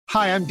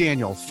Hi, I'm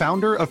Daniel,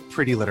 founder of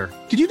Pretty Litter.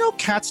 Did you know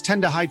cats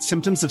tend to hide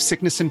symptoms of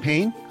sickness and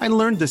pain? I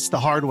learned this the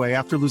hard way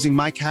after losing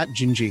my cat,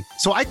 Gingy.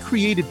 So I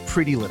created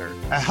Pretty Litter,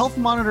 a health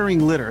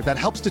monitoring litter that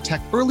helps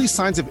detect early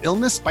signs of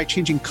illness by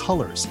changing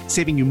colors,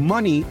 saving you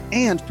money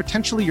and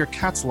potentially your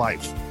cat's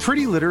life.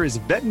 Pretty Litter is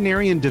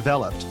veterinarian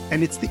developed,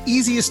 and it's the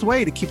easiest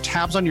way to keep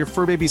tabs on your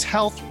fur baby's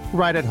health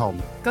right at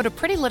home. Go to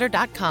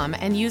prettylitter.com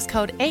and use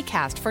code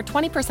ACAST for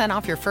 20%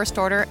 off your first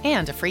order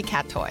and a free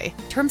cat toy.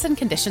 Terms and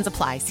conditions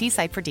apply. See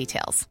site for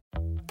details.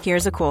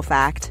 Here's a cool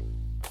fact.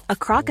 A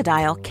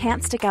crocodile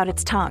can't stick out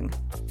its tongue.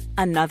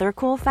 Another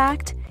cool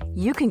fact,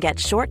 you can get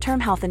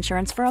short-term health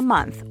insurance for a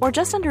month or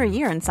just under a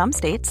year in some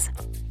states.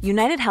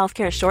 United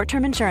Healthcare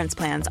short-term insurance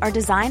plans are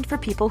designed for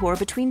people who are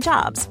between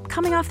jobs,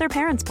 coming off their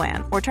parents'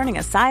 plan, or turning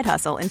a side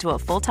hustle into a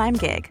full-time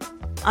gig.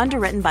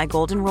 Underwritten by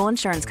Golden Rule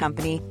Insurance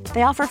Company,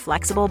 they offer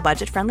flexible,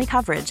 budget-friendly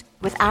coverage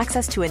with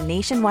access to a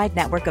nationwide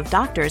network of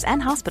doctors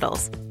and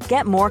hospitals.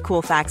 Get more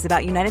cool facts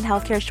about United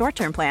Healthcare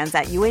short-term plans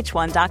at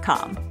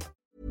uh1.com.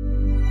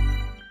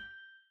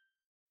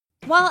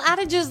 While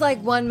adages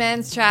like one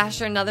man's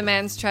trash or another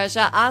man's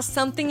treasure are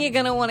something you're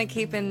going to want to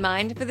keep in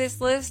mind for this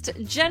list,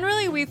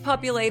 generally we've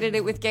populated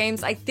it with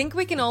games I think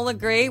we can all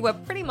agree were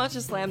pretty much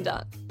a slam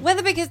dunk.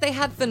 Whether because they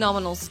had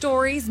phenomenal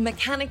stories,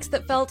 mechanics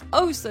that felt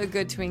oh so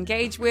good to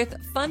engage with,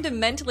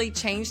 fundamentally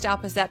changed our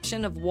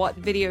perception of what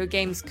video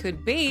games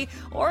could be,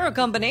 or a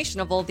combination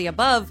of all the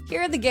above,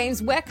 here are the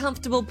games we're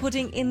comfortable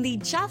putting in the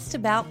just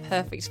about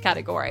perfect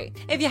category.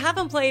 If you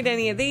haven't played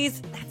any of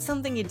these, that's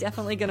something you're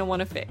definitely going to want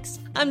to fix.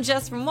 I'm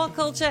Jess from What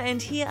Culture,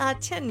 and here are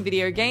 10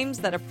 video games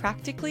that are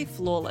practically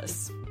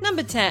flawless.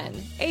 Number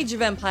 10, Age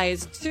of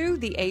Empires 2: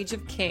 The Age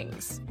of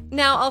Kings.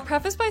 Now, I'll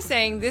preface by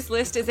saying this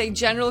list is a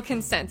general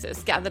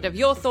consensus gathered of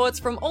your thoughts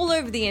from all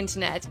over the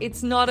internet.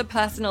 It's not a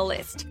personal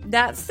list.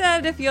 That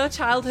said, if your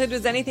childhood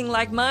was anything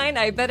like mine,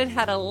 I bet it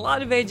had a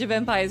lot of Age of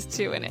Empires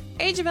 2 in it.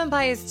 Age of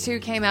Empires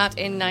 2 came out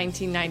in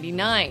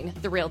 1999.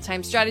 The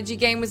real-time strategy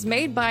game was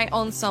made by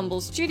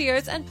Ensemble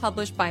Studios and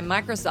published by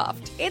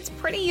Microsoft. It's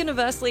pretty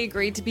universally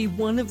agreed to be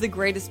one of the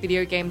greatest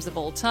video games of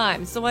all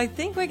time, so I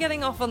think we're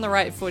getting off on the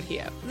right foot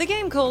here. The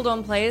game called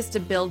on players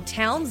to build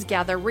towns,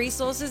 gather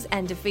resources,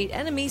 and defeat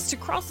enemies to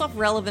cross off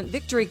relevant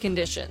victory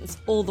conditions,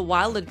 all the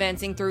while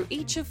advancing through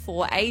each of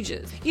 4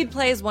 ages. You'd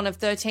play as one of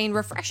 13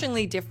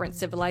 refreshingly different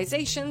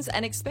civilizations,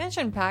 and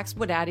expansion packs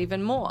would add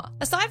even more.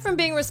 Aside from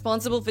being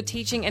responsible for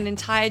teaching an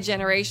entire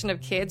generation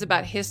of kids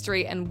about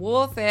history and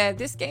warfare,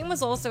 this game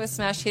was also a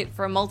smash hit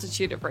for a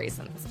multitude of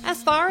reasons.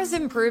 As far as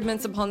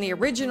improvements upon the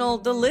original,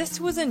 the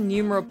list was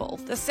innumerable.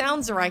 The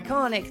sounds are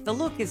iconic, the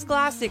look is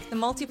classic, the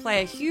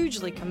multiplayer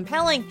hugely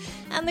compelling,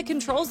 and the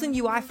controls and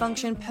UI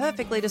function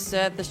perfectly to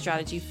serve the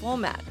strategy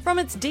format. From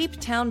its deep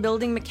town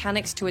building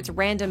mechanics to its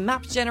random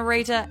map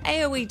generator,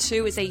 AoE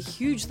 2 is a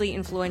hugely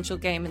influential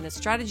game in the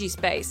strategy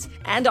space.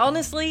 And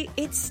honestly,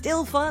 it's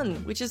still fun,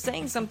 which is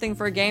saying something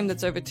for a game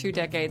that's over 2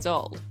 decades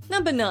old.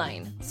 Number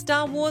 9,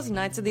 Star Wars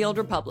Knights of the Old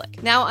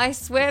Republic. Now, I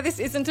swear this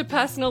isn't a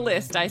personal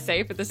list, I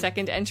say for the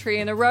second entry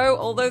in a row,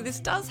 although this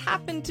does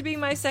happen to be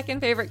my second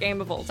favorite game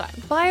of all time.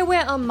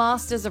 BioWare are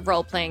masters of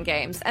role-playing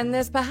games, and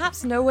there's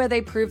perhaps nowhere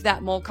they prove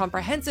that more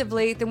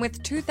comprehensively than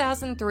with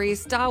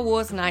 2003's Star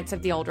Wars Knights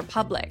of the Old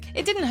Republic.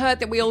 It didn't hurt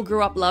that we all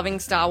grew up loving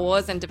Star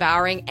Wars and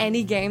devouring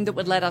any game that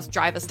would let us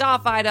drive a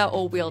starfighter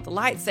or wield a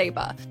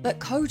lightsaber, but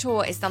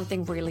KOTOR is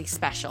something really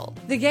special.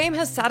 The game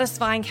has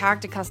satisfying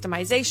character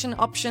customization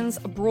options,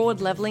 a broad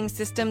leveling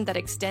system that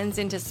extends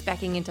into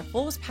speccing into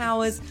force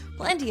powers,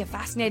 plenty of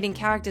fascinating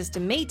characters to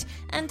meet,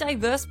 and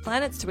diverse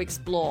planets to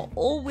explore,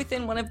 all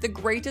within one of the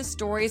greatest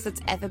stories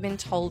that's ever been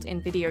told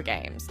in video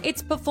games.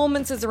 Its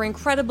performances are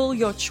incredible,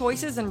 your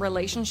choices and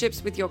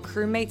relationships with your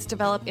crewmates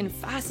develop in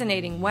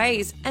fascinating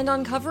ways, and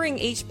uncovering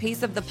each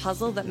piece of the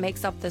puzzle that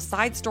makes up the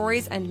side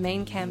stories and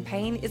main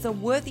campaign is a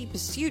worthy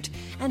pursuit,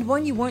 and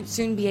one you won't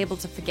soon be able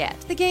to forget.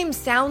 The game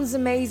sounds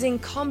amazing,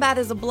 combat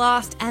is a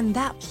blast, and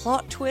that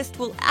plot twist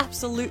will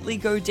absolutely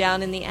go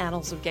down in the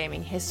annals of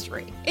gaming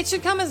history. It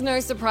should come as no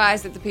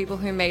surprise that the people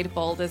who made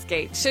Baldur's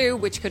Gate 2,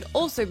 which could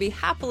also be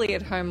happily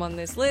at home on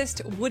this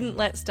list, wouldn't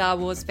let Star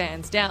Wars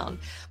fans down.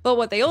 But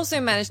what they also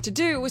managed to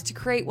do was to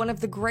create one of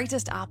the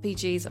greatest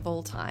RPGs of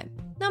all time.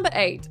 Number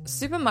 8,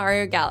 Super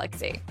Mario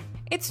Galaxy.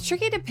 It's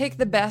tricky to pick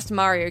the best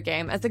Mario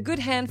game, as a good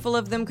handful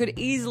of them could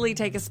easily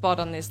take a spot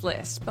on this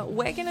list, but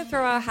we're gonna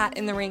throw our hat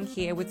in the ring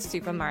here with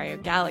Super Mario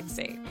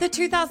Galaxy. The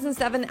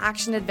 2007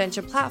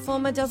 action-adventure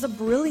platformer does a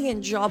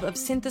brilliant job of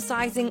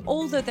synthesizing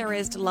all that there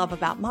is to love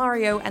about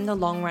Mario and the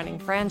long-running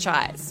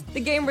franchise. The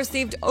game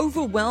received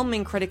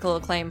overwhelming critical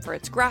acclaim for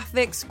its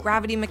graphics,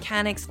 gravity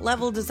mechanics,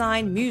 level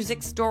design,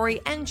 music, story,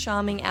 and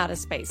charming outer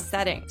space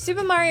setting.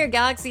 Super Mario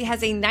Galaxy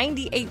has a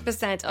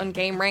 98% on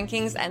Game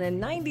Rankings and a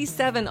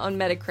 97 on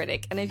Metacritic,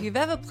 fantastic, and if you've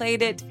ever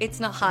played it, it's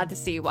not hard to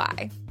see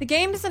why. The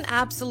game is an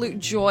absolute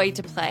joy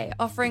to play,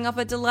 offering up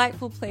a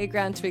delightful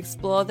playground to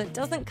explore that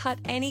doesn't cut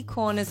any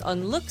corners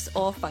on looks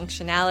or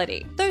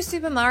functionality. Though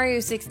Super Mario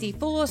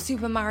 64,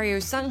 Super Mario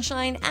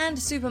Sunshine, and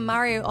Super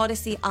Mario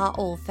Odyssey are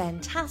all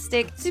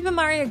fantastic, Super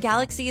Mario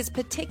Galaxy is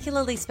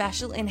particularly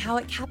special in how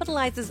it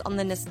capitalizes on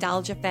the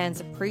nostalgia fans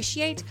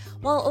appreciate,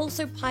 while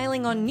also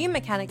piling on new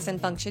mechanics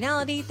and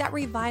functionality that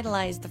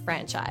revitalize the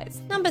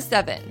franchise. Number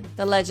 7.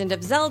 The Legend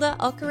of Zelda: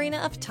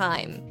 Ocarina of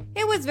Time.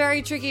 It was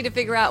very tricky to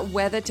figure out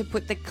whether to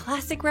put the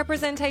classic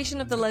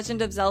representation of The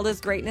Legend of Zelda's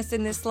greatness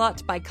in this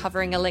slot by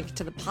covering A Link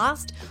to the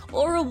Past,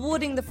 or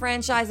rewarding the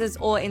franchise's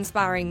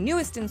awe-inspiring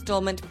newest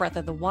installment, Breath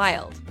of the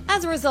Wild.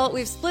 As a result,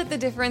 we've split the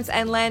difference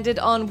and landed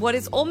on what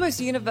is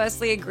almost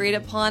universally agreed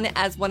upon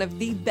as one of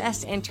the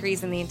best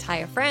entries in the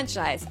entire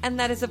franchise, and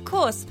that is, of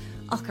course,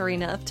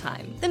 Ocarina of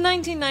Time. The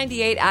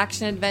 1998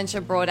 action-adventure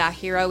brought our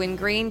hero in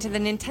green to the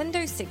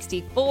Nintendo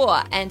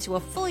 64 and to a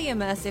fully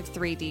immersive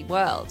 3D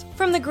world.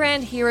 From the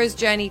grand hero's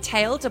journey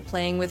tale to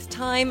playing with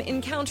time,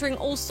 encountering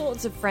all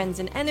sorts of friends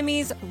and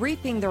enemies,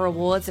 reaping the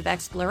rewards of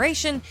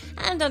exploration,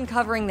 and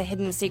uncovering the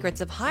hidden secrets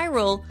of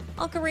Hyrule,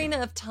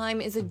 Ocarina of Time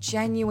is a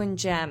genuine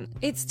gem.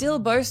 It still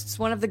boasts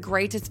one of the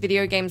greatest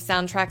video game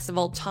soundtracks of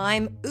all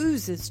time,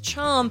 oozes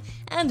charm,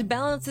 and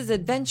balances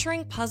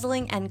adventuring,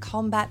 puzzling, and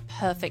combat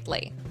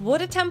perfectly.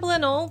 Water Temple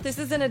and all, this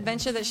is an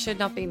adventure that should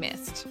not be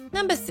missed.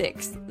 Number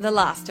 6. The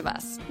Last of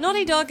Us.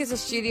 Naughty Dog is a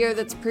studio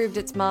that's proved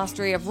its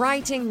mastery of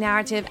writing,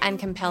 narrative, and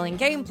compelling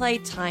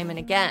gameplay time and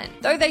again.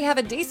 Though they have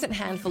a decent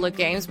handful of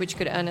games which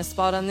could earn a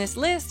spot on this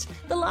list,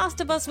 The Last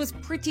of Us was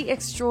pretty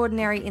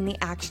extraordinary in the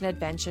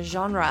action-adventure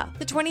genre.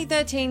 The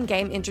 2013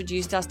 game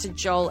introduced us to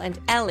Joel and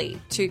Ellie,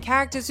 two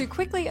characters who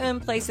quickly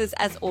earned places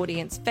as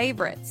audience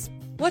favorites.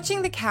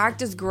 Watching the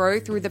characters grow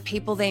through the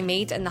people they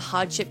meet and the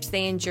hardships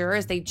they endure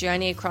as they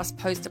journey across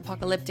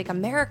post-apocalyptic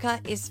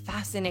America is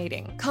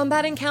fascinating.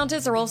 Combat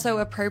encounters are also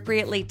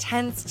appropriately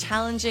tense,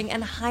 challenging,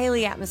 and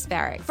highly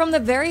atmospheric. From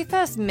the very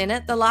first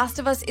minute, The Last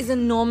of Us is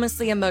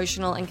enormously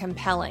emotional and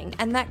compelling,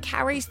 and that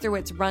carries through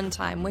its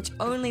runtime, which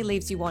only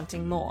leaves you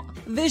wanting more.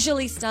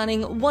 Visually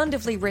stunning,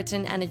 wonderfully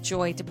written, and a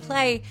joy to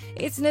play,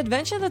 it's an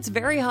adventure that's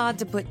very hard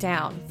to put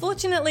down.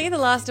 Fortunately, The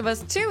Last of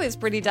Us 2 is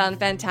pretty darn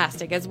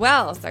fantastic as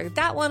well, so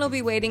that one will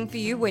be waiting for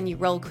you when you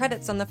roll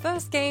credits on the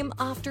first game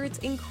after its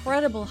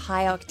incredible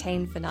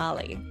high-octane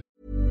finale.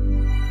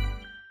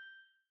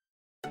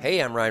 Hey,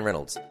 I'm Ryan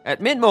Reynolds. At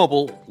Mint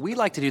Mobile, we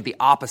like to do the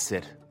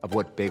opposite of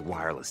what Big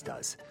Wireless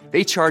does.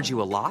 They charge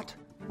you a lot,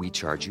 we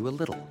charge you a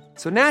little.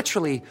 So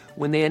naturally,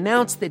 when they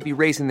announced they'd be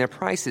raising their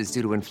prices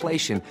due to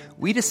inflation,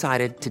 we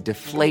decided to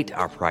deflate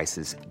our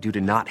prices due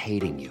to not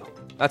hating you.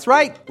 That's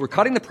right. We're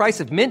cutting the price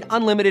of Mint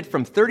Unlimited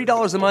from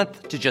 $30 a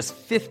month to just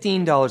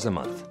 $15 a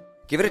month.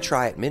 Give it a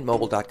try at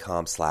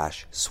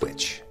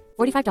mintmobile.com/switch.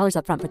 $45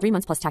 up front for 3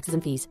 months plus taxes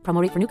and fees.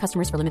 Promo rate for new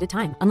customers for limited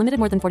time. Unlimited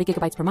more than 40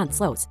 gigabytes per month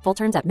slows. Full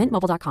terms at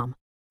mintmobile.com.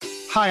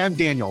 Hi, I'm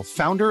Daniel,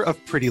 founder of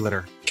Pretty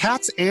Litter.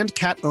 Cats and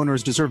cat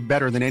owners deserve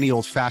better than any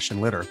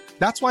old-fashioned litter.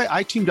 That's why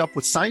I teamed up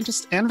with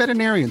scientists and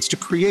veterinarians to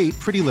create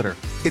Pretty Litter.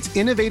 Its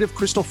innovative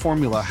crystal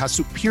formula has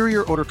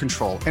superior odor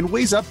control and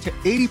weighs up to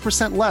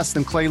 80% less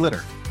than clay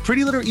litter.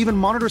 Pretty Litter even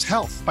monitors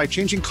health by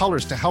changing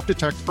colors to help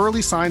detect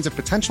early signs of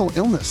potential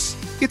illness.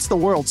 It's the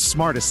world's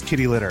smartest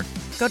kitty litter.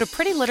 Go to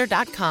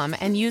prettylitter.com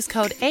and use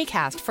code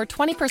ACAST for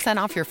 20%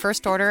 off your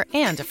first order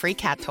and a free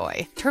cat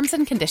toy. Terms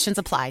and conditions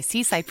apply.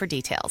 See site for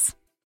details.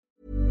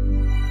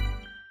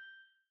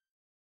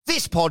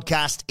 This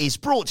podcast is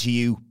brought to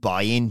you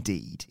by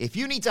Indeed. If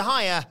you need to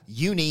hire,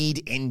 you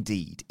need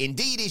Indeed.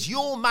 Indeed is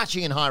your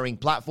matching and hiring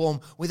platform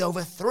with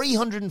over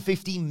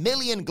 350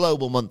 million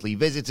global monthly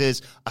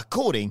visitors,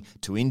 according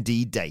to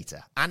Indeed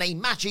data, and a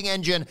matching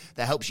engine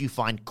that helps you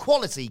find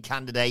quality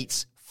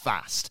candidates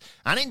fast.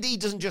 And Indeed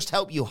doesn't just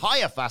help you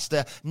hire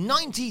faster.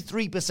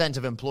 93%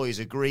 of employers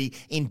agree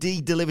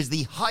Indeed delivers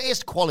the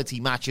highest quality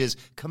matches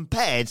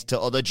compared to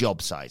other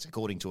job sites,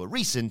 according to a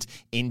recent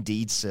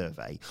Indeed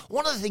survey.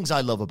 One of the things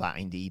I love about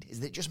Indeed is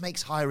that it just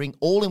makes hiring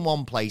all in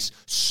one place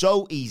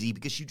so easy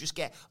because you just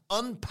get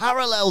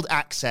unparalleled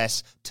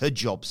access to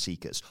job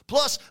seekers.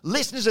 Plus,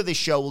 listeners of this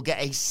show will get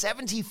a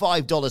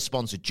 $75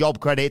 sponsored job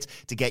credit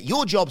to get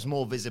your jobs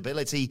more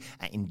visibility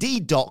at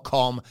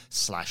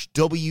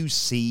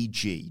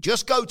Indeed.com/WCG.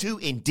 Just go to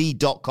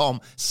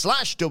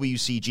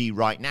Indeed.com/WCG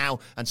right now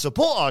and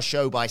support our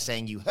show by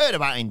saying you heard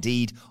about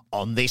Indeed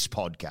on this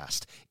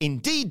podcast.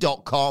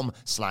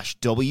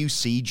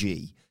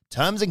 Indeed.com/WCG.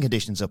 Terms and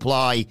conditions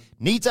apply.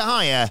 Need to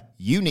hire?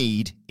 You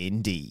need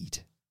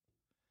Indeed.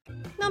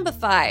 Number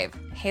 5.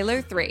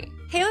 Halo 3.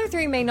 Halo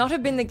 3 may not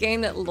have been the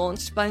game that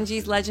launched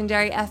Bungie's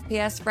legendary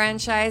FPS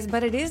franchise,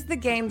 but it is the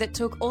game that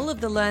took all of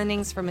the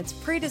learnings from its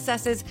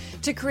predecessors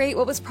to create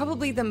what was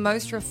probably the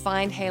most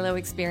refined Halo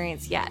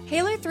experience yet.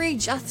 Halo 3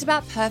 just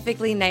about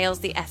perfectly nails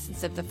the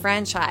essence of the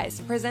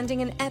franchise,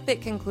 presenting an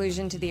epic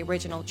conclusion to the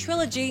original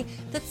trilogy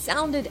that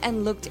sounded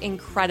and looked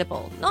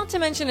incredible, not to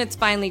mention its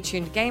finely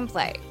tuned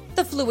gameplay.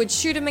 The fluid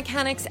shooter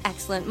mechanics,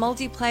 excellent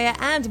multiplayer,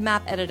 and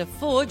map editor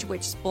Forge,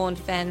 which spawned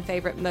fan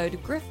favorite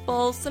mode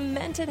Griffball,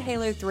 cemented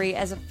Halo 3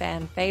 as a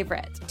fan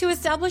favorite. To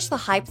establish the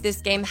hype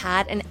this game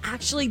had and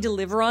actually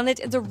deliver on it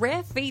is a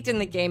rare feat in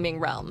the gaming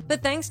realm,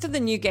 but thanks to the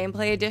new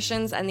gameplay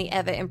additions and the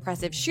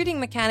ever-impressive shooting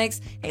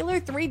mechanics, Halo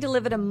 3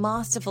 delivered a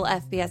masterful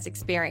FPS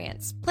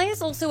experience.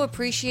 Players also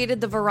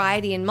appreciated the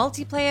variety in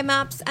multiplayer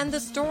maps and the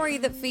story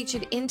that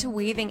featured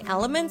interweaving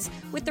elements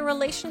with the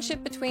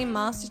relationship between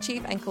Master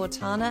Chief and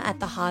Cortana at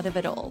the heart of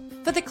it all.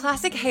 For the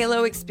classic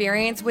Halo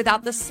experience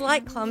without the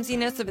slight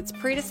clumsiness of its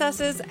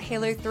predecessors,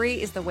 Halo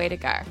 3 is the way to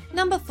go.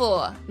 Number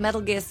 4,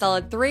 Metal Gear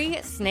Solid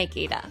 3: Snake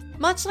Eater.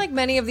 Much like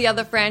many of the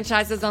other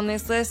franchises on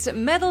this list,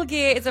 Metal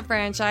Gear is a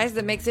franchise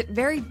that makes it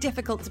very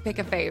difficult to pick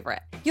a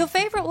favorite. Your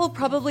favorite will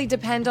probably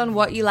depend on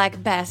what you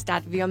like best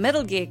out of your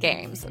Metal Gear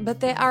games, but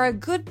there are a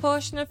good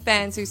portion of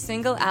fans who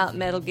single out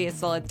Metal Gear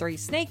Solid 3: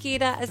 Snake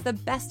Eater as the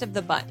best of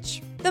the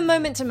bunch. The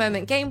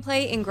moment-to-moment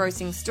gameplay,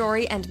 engrossing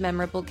story, and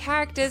memorable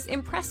characters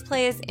impress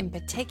players in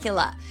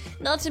particular,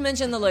 not to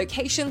mention the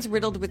locations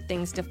riddled with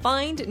things to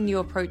find, new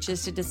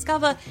approaches to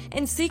discover,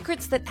 and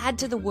secrets that add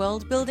to the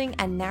world building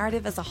and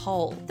narrative as a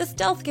whole. The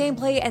stealth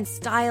gameplay and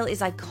style is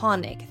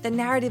iconic, the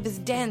narrative is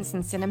dense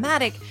and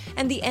cinematic,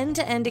 and the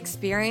end-to-end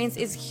experience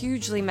is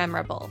hugely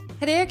memorable.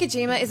 Hideo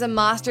Kojima is a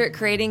master at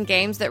creating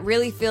games that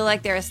really feel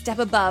like they're a step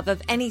above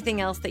of anything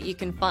else that you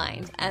can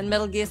find, and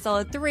Metal Gear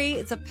Solid 3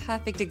 is a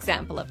perfect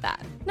example of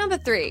that. Number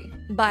 3,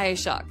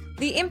 BioShock.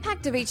 The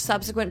impact of each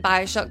subsequent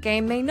BioShock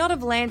game may not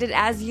have landed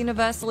as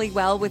universally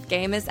well with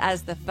gamers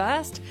as the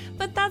first,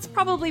 but that's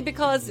probably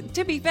because,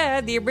 to be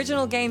fair, the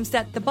original game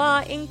set the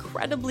bar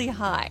incredibly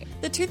high.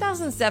 The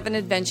 2007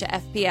 adventure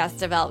FPS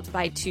developed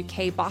by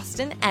 2K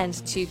Boston and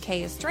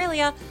 2K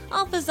Australia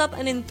offers up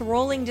an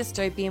enthralling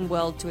dystopian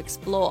world to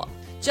explore.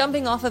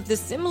 Jumping off of the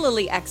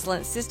similarly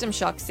excellent System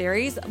Shock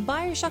series,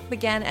 BioShock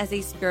began as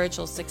a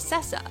spiritual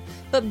successor,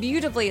 but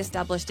beautifully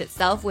established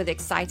itself with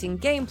exciting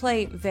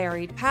gameplay,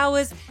 varied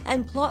powers,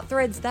 and plot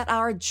threads that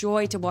are a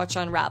joy to watch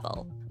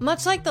unravel.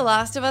 Much like The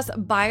Last of Us,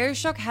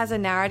 BioShock has a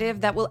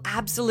narrative that will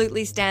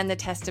absolutely stand the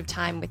test of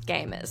time with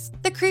gamers.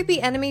 The creepy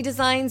enemy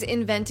designs,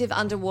 inventive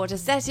underwater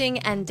setting,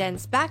 and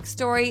dense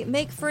backstory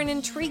make for an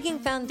intriguing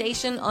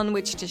foundation on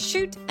which to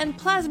shoot and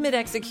plasmid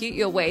execute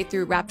your way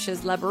through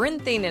Rapture's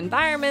labyrinthine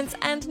environments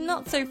and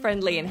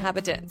not-so-friendly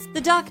inhabitants.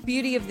 The dark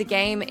beauty of the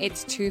game,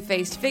 its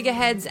two-faced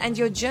figureheads, and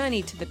your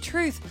journey to the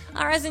truth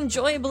are as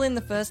enjoyable in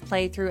the first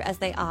playthrough as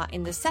they are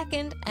in the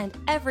second and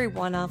every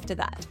one after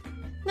that.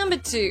 Number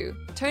 2,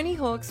 Tony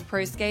Hawk's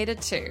Pro Skater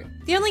 2.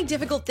 The only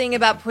difficult thing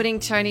about putting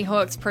Tony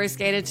Hawk's Pro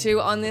Skater 2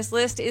 on this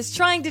list is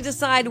trying to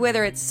decide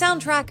whether its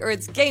soundtrack or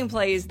its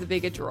gameplay is the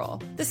bigger draw.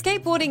 The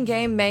skateboarding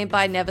game made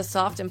by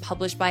Neversoft and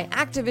published by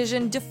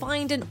Activision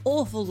defined an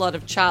awful lot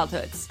of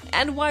childhoods.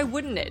 And why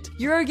wouldn't it?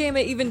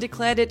 Eurogamer even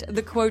declared it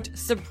the quote,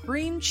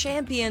 supreme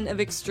champion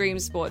of extreme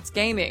sports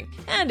gaming.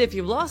 And if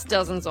you've lost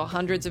dozens or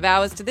hundreds of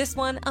hours to this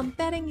one, I'm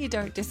betting you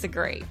don't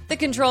disagree. The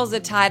controls are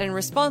tight and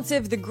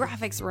responsive, the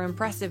graphics were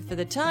impressive for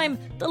the time,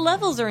 the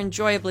levels are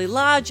enjoyably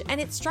large,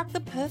 and it struck the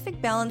perfect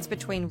balance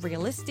between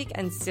realistic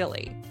and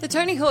silly. The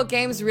Tony Hawk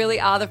games really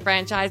are the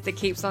franchise that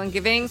keeps on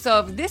giving, so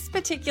if this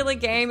particular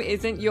game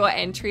isn't your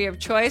entry of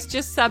choice,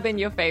 just sub in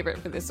your favorite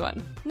for this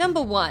one.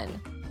 Number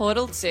 1,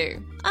 Portal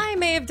 2. I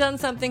may have done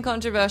something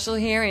controversial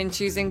here in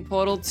choosing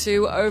Portal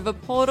 2 over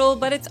Portal,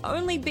 but it's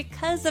only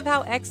because of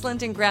how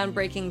excellent and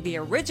groundbreaking the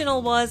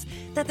original was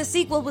that the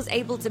sequel was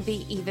able to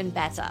be even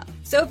better.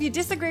 So if you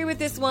disagree with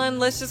this one,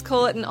 let's just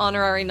call it an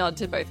honorary nod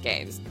to both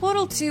games.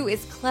 Portal 2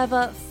 is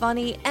clever,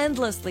 funny,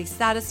 endlessly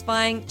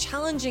satisfying,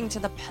 challenging to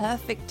the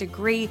perfect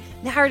degree,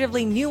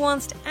 narratively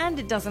nuanced, and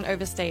it doesn't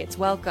overstay its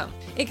welcome.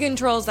 It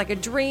controls like a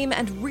dream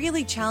and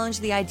really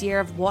challenged the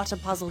idea of what a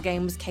puzzle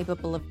game was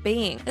capable of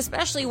being,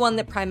 especially one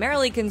that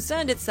primarily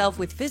concerned itself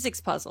with physics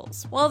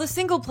puzzles. While the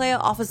single player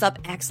offers up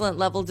excellent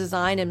level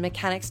design and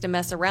mechanics to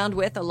mess around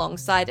with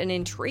alongside an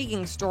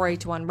intriguing story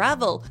to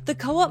unravel, the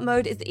co-op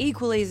mode is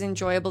equally as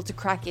enjoyable to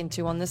crack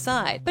into on the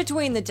side.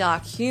 Between the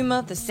dark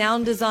humor, the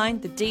sound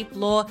design, the deep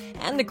lore,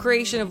 and the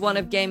creation of one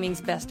of gaming's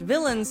best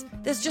villains,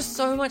 there's just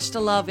so much to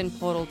love in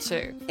Portal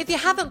 2. If you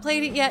haven't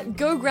played it yet,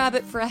 go grab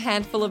it for a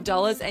handful of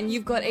dollars and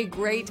you've got a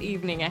great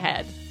evening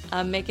ahead.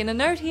 I'm making a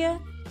note here.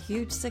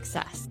 Huge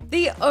success.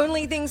 The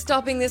only thing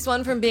stopping this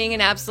one from being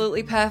an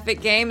absolutely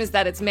perfect game is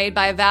that it's made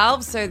by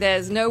Valve, so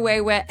there's no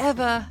way we're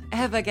ever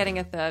getting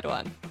a third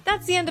one.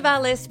 That's the end of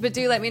our list, but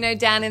do let me know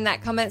down in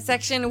that comment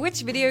section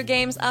which video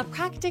games are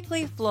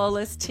practically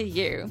flawless to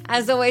you.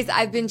 As always,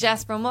 I've been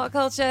Jess from What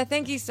Culture.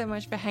 Thank you so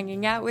much for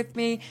hanging out with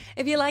me.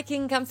 If you like, you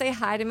can come say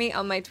hi to me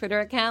on my Twitter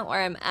account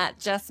where I'm at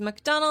Jess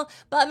McDonald,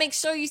 but make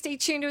sure you stay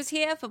tuned to us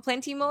here for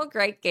plenty more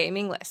great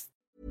gaming lists.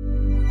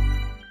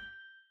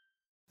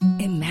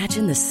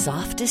 Imagine the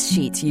softest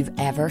sheets you've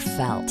ever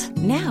felt.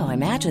 Now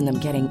imagine them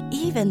getting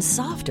even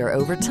softer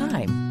over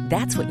time.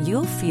 That's what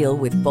you'll feel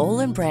with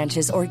Boll &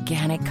 Branch's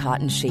organic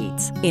cotton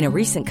sheets. In a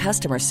recent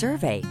customer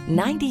survey,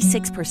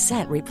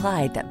 96%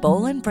 replied that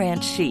Boll &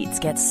 Branch sheets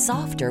get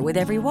softer with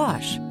every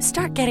wash.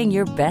 Start getting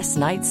your best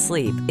night's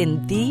sleep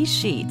in these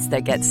sheets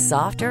that get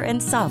softer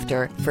and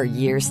softer for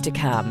years to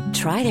come.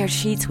 Try their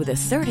sheets with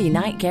a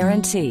 30-night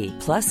guarantee.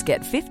 Plus,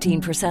 get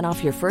 15%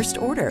 off your first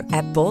order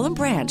at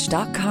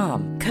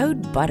bollandbranch.com.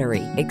 Code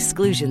BUTTERY.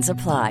 Exclusions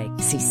apply.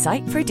 See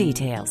site for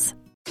details.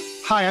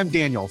 Hi, I'm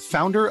Daniel,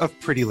 founder of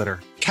Pretty Litter.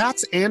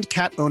 Cats and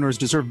cat owners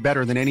deserve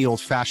better than any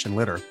old-fashioned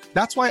litter.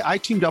 That's why I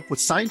teamed up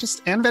with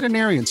scientists and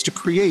veterinarians to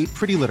create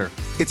Pretty Litter.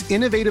 Its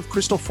innovative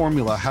crystal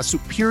formula has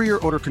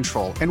superior odor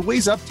control and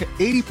weighs up to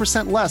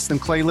 80% less than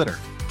clay litter.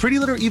 Pretty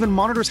Litter even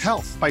monitors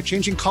health by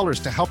changing colors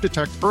to help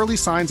detect early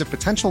signs of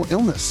potential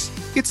illness.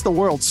 It's the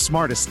world's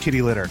smartest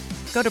kitty litter.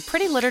 Go to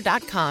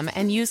prettylitter.com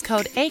and use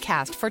code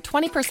ACAST for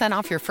 20%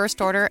 off your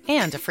first order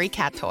and a free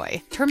cat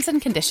toy. Terms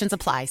and conditions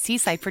apply. See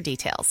site for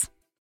details.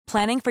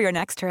 Planning for your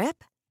next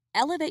trip?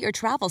 Elevate your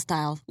travel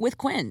style with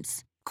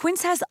Quince.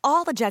 Quince has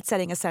all the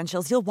jet-setting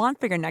essentials you'll want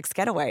for your next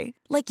getaway,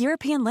 like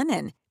European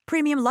linen,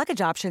 premium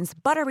luggage options,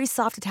 buttery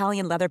soft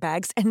Italian leather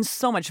bags, and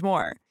so much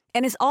more.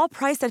 And is all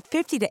priced at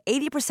 50 to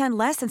 80%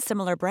 less than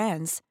similar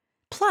brands.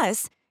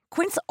 Plus,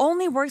 Quince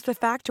only works with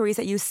factories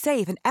that use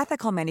safe and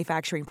ethical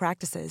manufacturing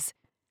practices.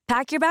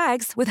 Pack your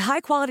bags with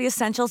high-quality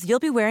essentials you'll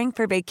be wearing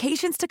for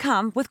vacations to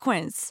come with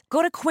Quince.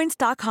 Go to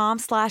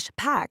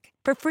quince.com/pack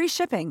for free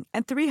shipping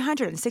and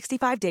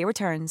 365-day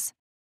returns.